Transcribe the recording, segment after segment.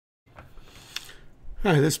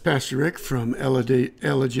Hi, this is Pastor Rick from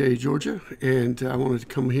Ellijay, Georgia, and I wanted to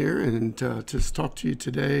come here and just talk to you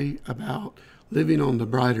today about living on the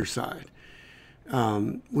brighter side.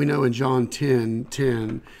 We know in John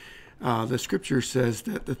 10:10, the scripture says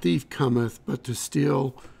that the thief cometh but to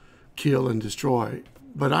steal, kill, and destroy.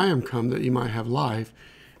 But I am come that you might have life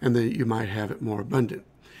and that you might have it more abundant.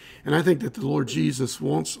 And I think that the Lord Jesus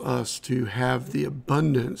wants us to have the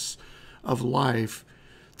abundance of life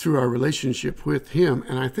through our relationship with Him.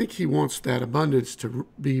 And I think He wants that abundance to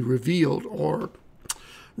be revealed or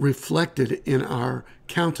reflected in our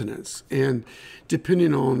countenance. And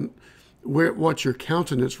depending on what your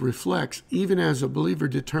countenance reflects, even as a believer,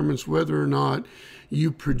 determines whether or not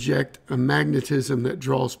you project a magnetism that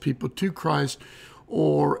draws people to Christ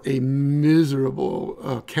or a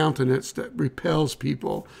miserable countenance that repels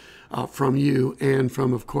people from you and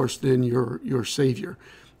from, of course, then your Savior.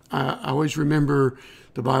 I always remember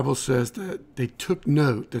the Bible says that they took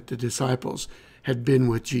note that the disciples had been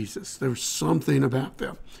with Jesus. There was something about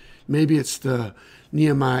them. Maybe it's the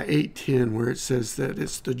Nehemiah 8:10 where it says that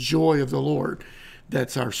it's the joy of the Lord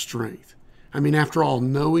that's our strength. I mean, after all,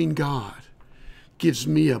 knowing God gives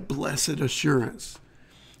me a blessed assurance.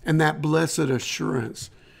 And that blessed assurance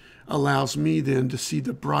allows me then to see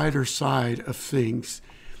the brighter side of things.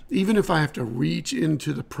 Even if I have to reach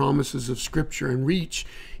into the promises of Scripture and reach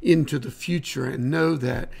into the future and know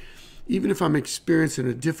that even if I'm experiencing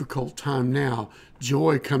a difficult time now,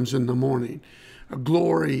 joy comes in the morning.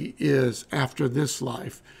 Glory is after this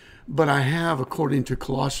life. But I have, according to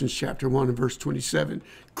Colossians chapter 1 and verse 27,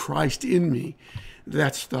 Christ in me.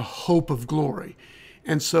 That's the hope of glory.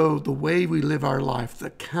 And so the way we live our life, the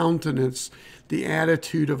countenance, the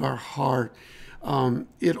attitude of our heart,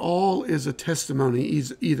 it all is a testimony,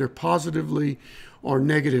 either positively or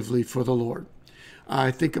negatively for the Lord. I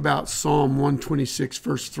think about Psalm 126,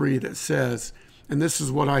 verse 3 that says, and this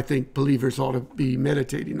is what I think believers ought to be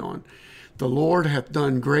meditating on, the Lord hath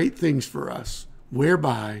done great things for us,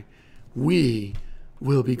 whereby we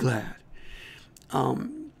will be glad.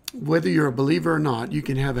 Whether you're a believer or not, you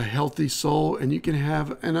can have a healthy soul and you can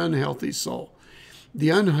have an unhealthy soul. The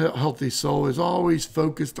unhealthy soul is always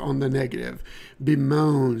focused on the negative,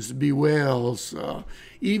 bemoans, bewails,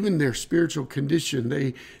 even their spiritual condition.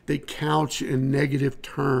 They couch in negative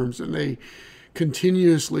terms and they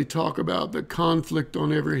continuously talk about the conflict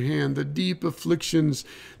on every hand, the deep afflictions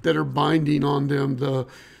that are binding on them,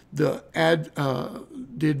 the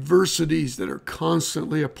adversities that are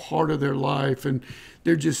constantly a part of their life, and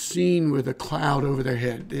they're just seen with a cloud over their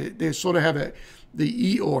head. They sort of have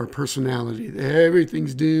the Eeyore personality.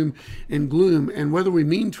 Everything's doom and gloom. And whether we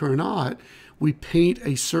mean to or not, we paint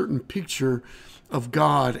a certain picture of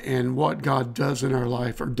God and what God does in our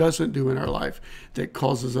life or doesn't do in our life that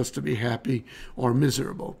causes us to be happy or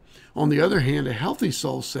miserable. On the other hand, a healthy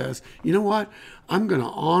soul says, you know what? I'm going to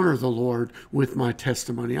honor the Lord with my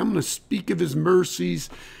testimony. I'm going to speak of His mercies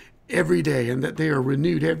every day and that they are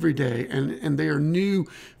renewed every day and they are new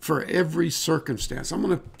for every circumstance. I'm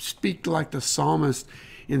going to speak like the psalmist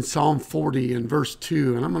in Psalm 40 and verse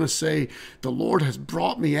 2, and I'm going to say, the Lord has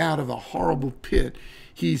brought me out of a horrible pit.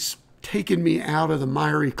 He's taken me out of the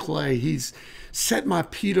miry clay. He's set my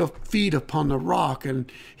feet upon the rock, and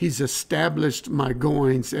He's established my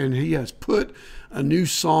goings, and He has put a new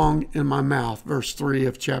song in my mouth. Verse 3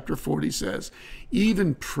 of chapter 40 says,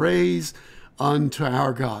 even praise unto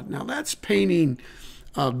our God. Now that's painting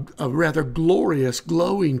a rather glorious,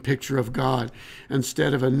 glowing picture of God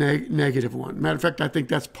instead of a negative one. Matter of fact, I think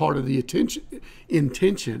that's part of the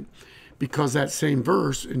intention, because that same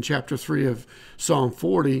verse in chapter 3 of Psalm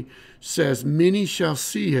 40 says, many shall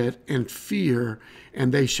see it and fear,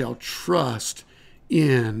 and they shall trust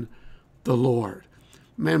in the Lord.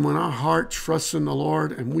 Man, when our heart trusts in the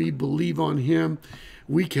Lord and we believe on Him,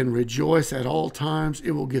 we can rejoice at all times.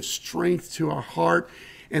 It will give strength to our heart,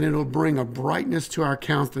 and it'll bring a brightness to our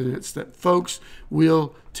countenance that folks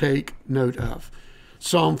will take note of.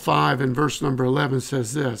 Psalm 5 and verse number 11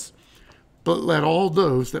 says this, but let all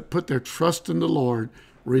those that put their trust in the Lord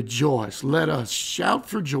rejoice. Let us shout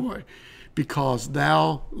for joy, because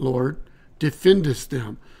Thou, Lord, defendest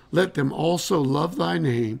them. Let them also love Thy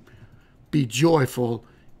name. Be joyful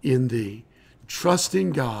in Thee.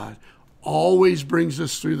 Trusting God always brings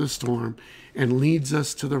us through the storm and leads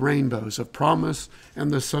us to the rainbows of promise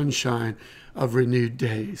and the sunshine of renewed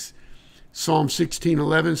days. Psalm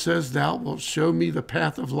 16:11 says, thou wilt show me the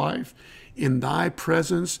path of life. In Thy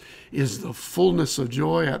presence is the fullness of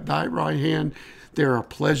joy. At Thy right hand there are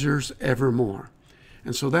pleasures evermore.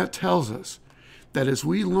 And so that tells us that as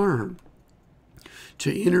we learn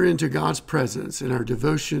to enter into God's presence in our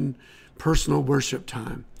devotion, personal worship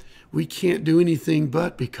time, we can't do anything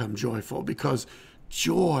but become joyful, because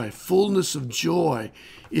joy, fullness of joy,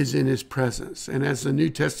 is in his presence. And as the New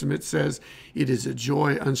Testament says, it is a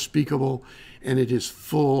joy unspeakable, and it is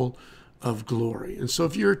full of glory. And so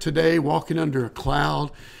if you're today walking under a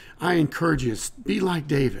cloud, I encourage you, be like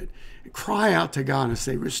David. Cry out to God and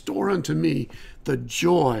say, restore unto me the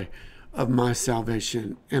joy of my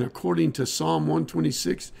salvation. And according to Psalm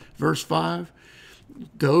 126, verse 5,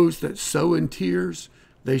 those that sow in tears,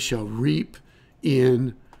 they shall reap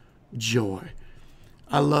in joy.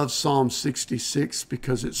 I love Psalm 66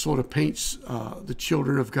 because it sort of paints the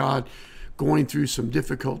children of God going through some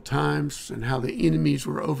difficult times and how the enemies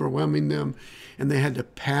were overwhelming them and they had to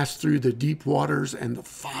pass through the deep waters and the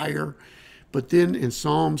fire. But then in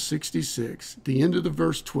Psalm 66, the end of the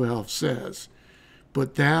verse 12 says,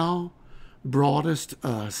 but thou broughtest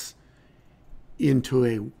us into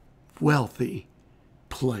a wealthy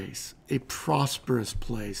place, a prosperous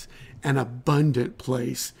place, an abundant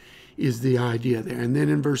place is the idea there. And then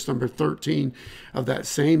in verse number 13 of that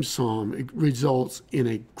same psalm, it results in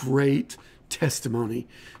a great testimony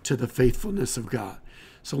to the faithfulness of God.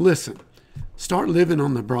 So listen, start living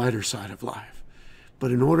on the brighter side of life.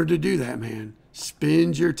 But in order to do that, man,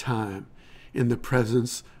 spend your time in the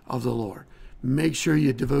presence of the Lord. Make sure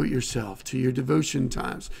you devote yourself to your devotion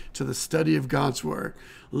times, to the study of God's word.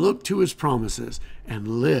 Look to his promises and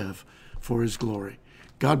live for his glory.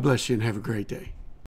 God bless you and have a great day.